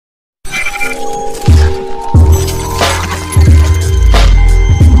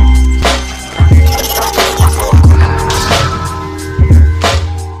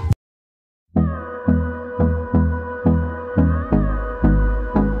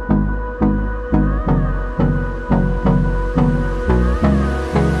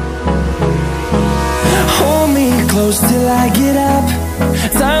close till I get up.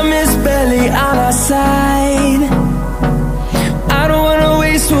 Time is barely on our side. I don't wanna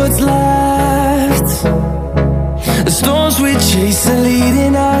waste what's left. The storms we chase are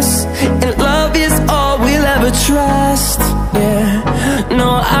leading us, and love is all we'll ever trust. Yeah, no,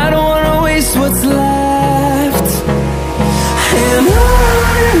 I don't wanna waste what's left. And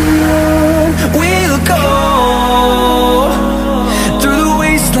on we'll go, through the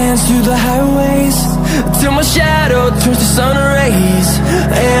wastelands, through the highways, till my shadow turns to sun rays.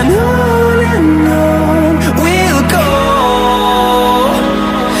 And on we'll go,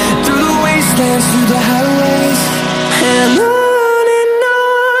 through the wastelands, through the highways, and on we'll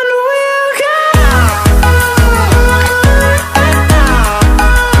go.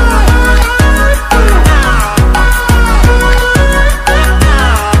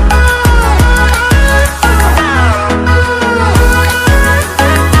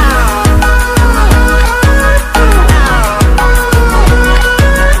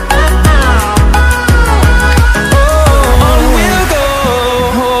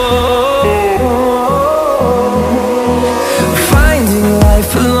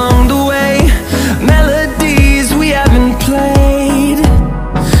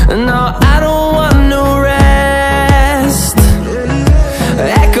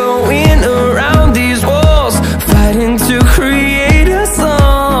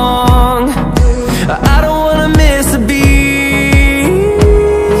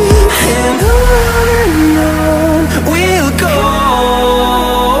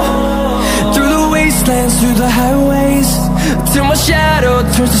 Through the highways, till my shadow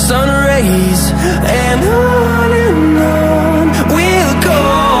turns to sun rays. And on we'll go,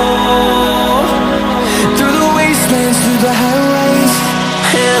 through the wastelands, through the highways,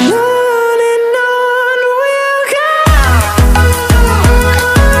 and on we'll go.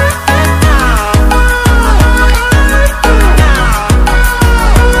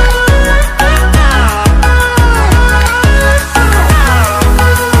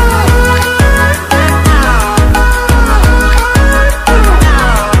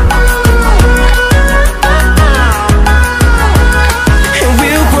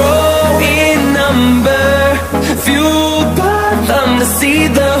 See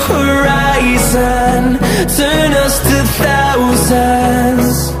the horizon, turn us to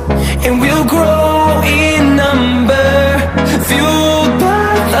thousands, and we'll grow in number, fueled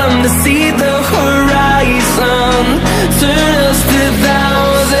by them. To see the horizon, turn us to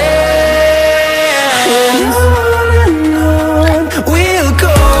thousands, and on we'll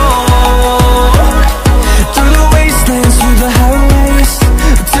go, through the wastelands, through the highways,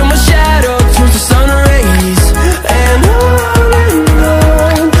 till my shadow turns to sun rays. And on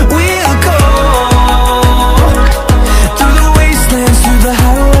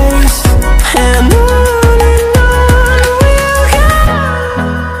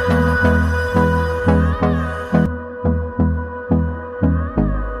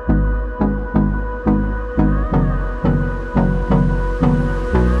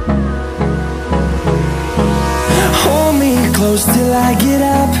close till I get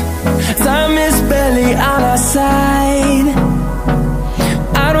up. Time is barely on our side.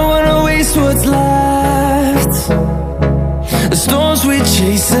 I don't wanna waste what's left. The storms we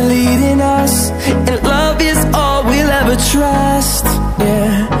chase are leading us, and love is all we'll ever trust.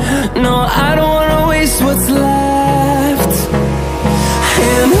 Yeah, no, I don't wanna waste what's left.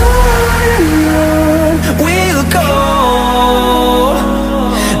 And on we'll go,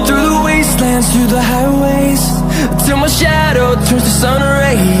 through the wastelands, through the highways, till my shadow turns to sun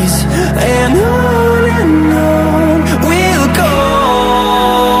rays. And on we'll go,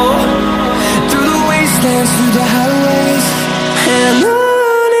 through the wastelands, through the highways, and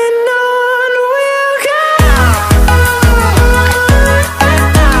on we'll go.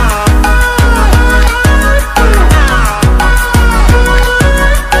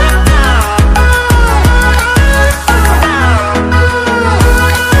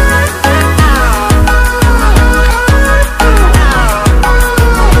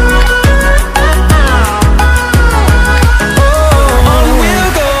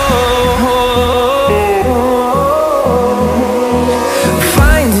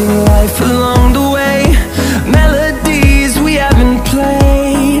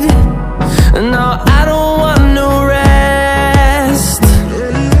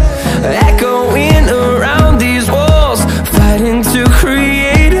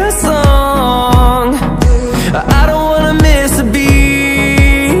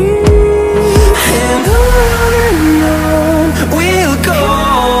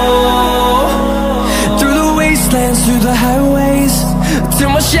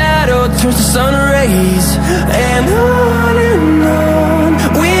 turns to sun rays. rays. And on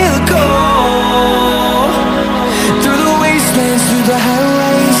we'll go, through the wastelands, through the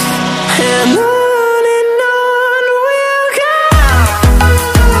highways. And on we'll go.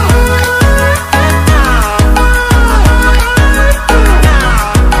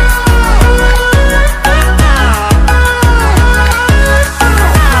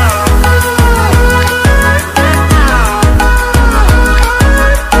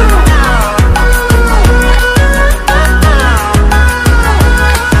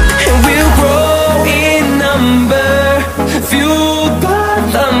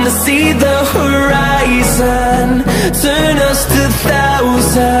 See the horizon, turn us to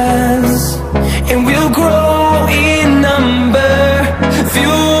thousands, and we'll grow in number,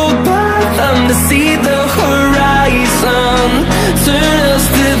 fueled by them. To see the horizon, turn us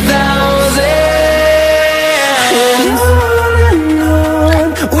to thousands, and on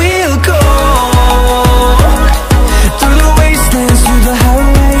we'll go, through the wastelands, through the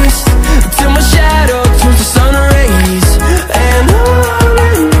highways, till my shadow turns to sun rays. And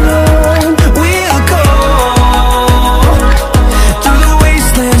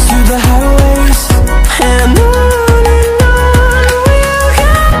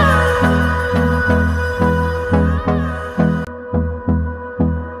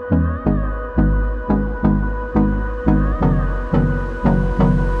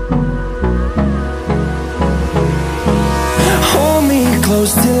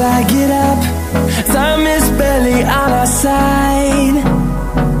close till I get up. Time is barely on our side.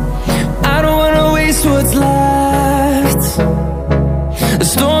 I don't wanna waste what's left. The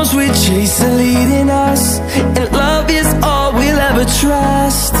storms we chase are leading us, and love is all we'll ever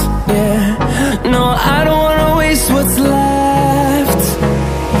trust. Yeah, no, I don't wanna waste what's left.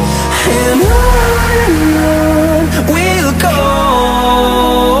 And on we'll go,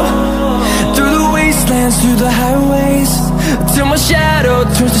 through the wastelands, through the highways, till my shadow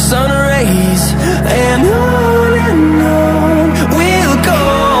turns to sun rays. And on we'll go,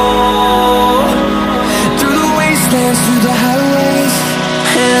 through the wastelands, through the highways.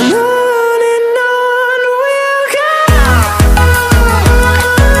 And on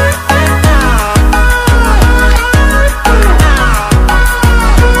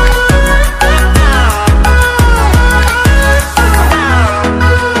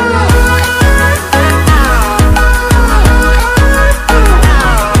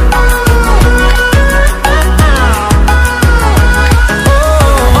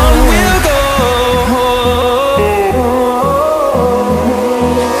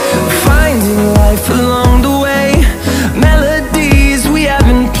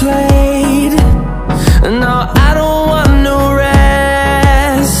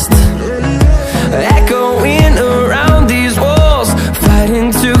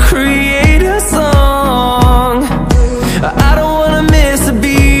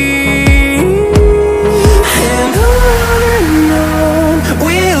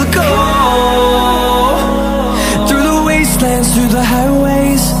we'll go. Through the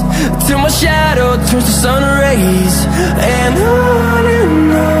highways, till my shadow turns to sun rays. And on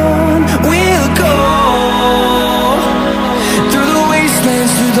we'll go, through the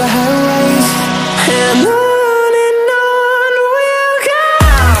wastelands, through the highways. And on we'll go.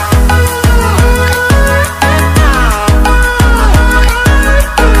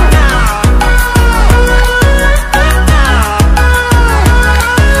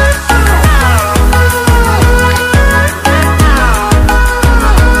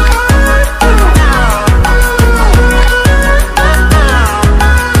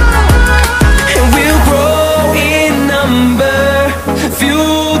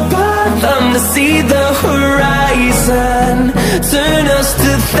 See the horizon, turn us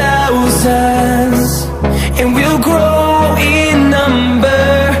to thousands, and we'll grow in number,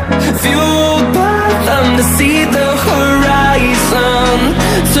 fueled by them. To see the horizon,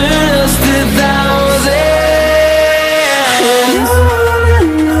 turn